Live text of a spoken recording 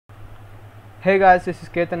Hey guys, this is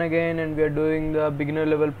Ketan again, and we are doing the beginner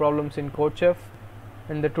level problems in CodeChef.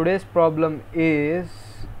 And the today's problem is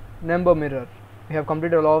number mirror. We have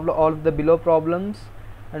completed all of the below problems,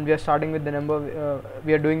 and we are starting with the number.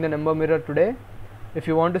 We are doing the number mirror today. If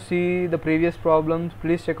you want to see the previous problems,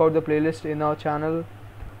 please check out the playlist in our channel.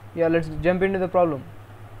 Yeah, let's jump into the problem.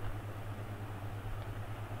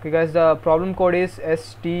 Okay guys, the problem code is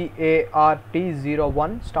START01,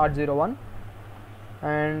 START01.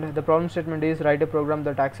 And the problem statement is write a program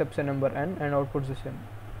that accepts a number n and outputs the same.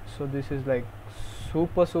 So this is like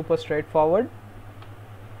super straightforward.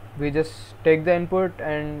 We just take the input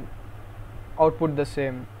and output the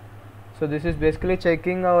same. So this is basically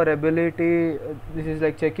checking our ability. This is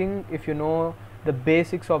like checking if you know the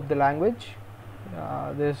basics of the language.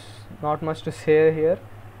 There's not much to say here.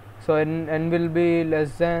 So n will be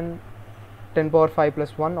less than 10 power 5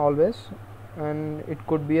 plus 1 always, and it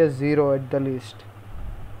could be a 0 at the least.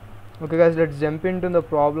 Okay guys, let's jump into the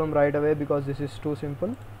problem right away because this is too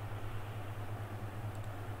simple.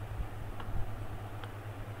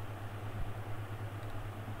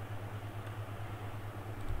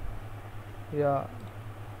 Yeah,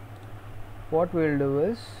 what we'll do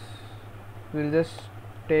is we'll just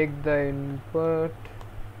take the input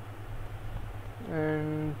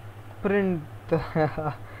and print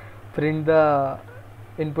the print the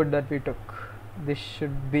input that we took. This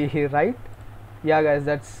should be right. Yeah guys,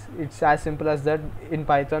 it's as simple as that in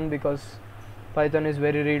Python, because Python is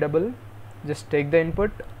very readable. Just take the input,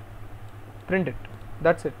 print it,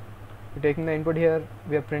 that's it. We're taking the input here,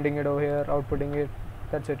 we are printing it over here, outputting it,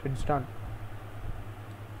 that's it, it's done.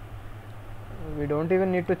 We don't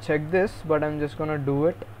even need to check this, but I'm just gonna do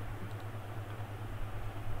it.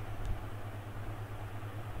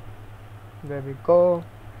 There we go.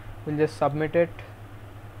 We'll just submit it.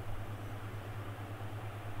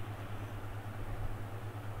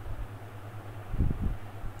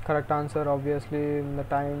 Correct answer obviously in the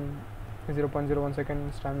time 0.01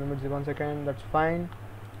 seconds, time limit 1 second, that's fine.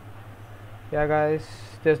 Yeah guys,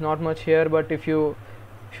 there's not much here, but if you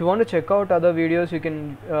want to check out other videos, you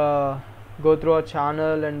can go through our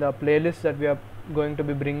channel and the playlist that we are going to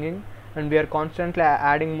be bringing, and we are constantly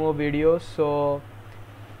adding more videos. So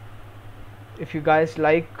if you guys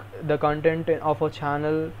like the content of our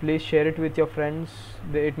channel, please share it with your friends.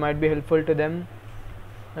 It might be helpful to them.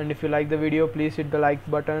 And if you like the video, please hit the like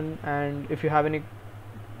button, and if you have any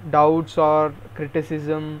doubts or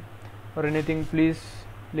criticism or anything, please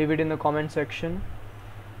leave it in the comment section.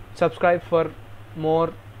 Subscribe for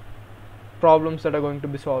more problems that are going to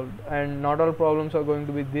be solved, and not all problems are going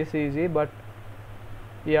to be this easy, but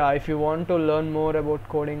yeah, if you want to learn more about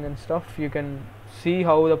coding and stuff, you can see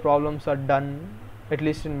how the problems are done, at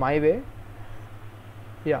least in my way.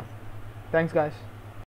 Yeah, thanks guys.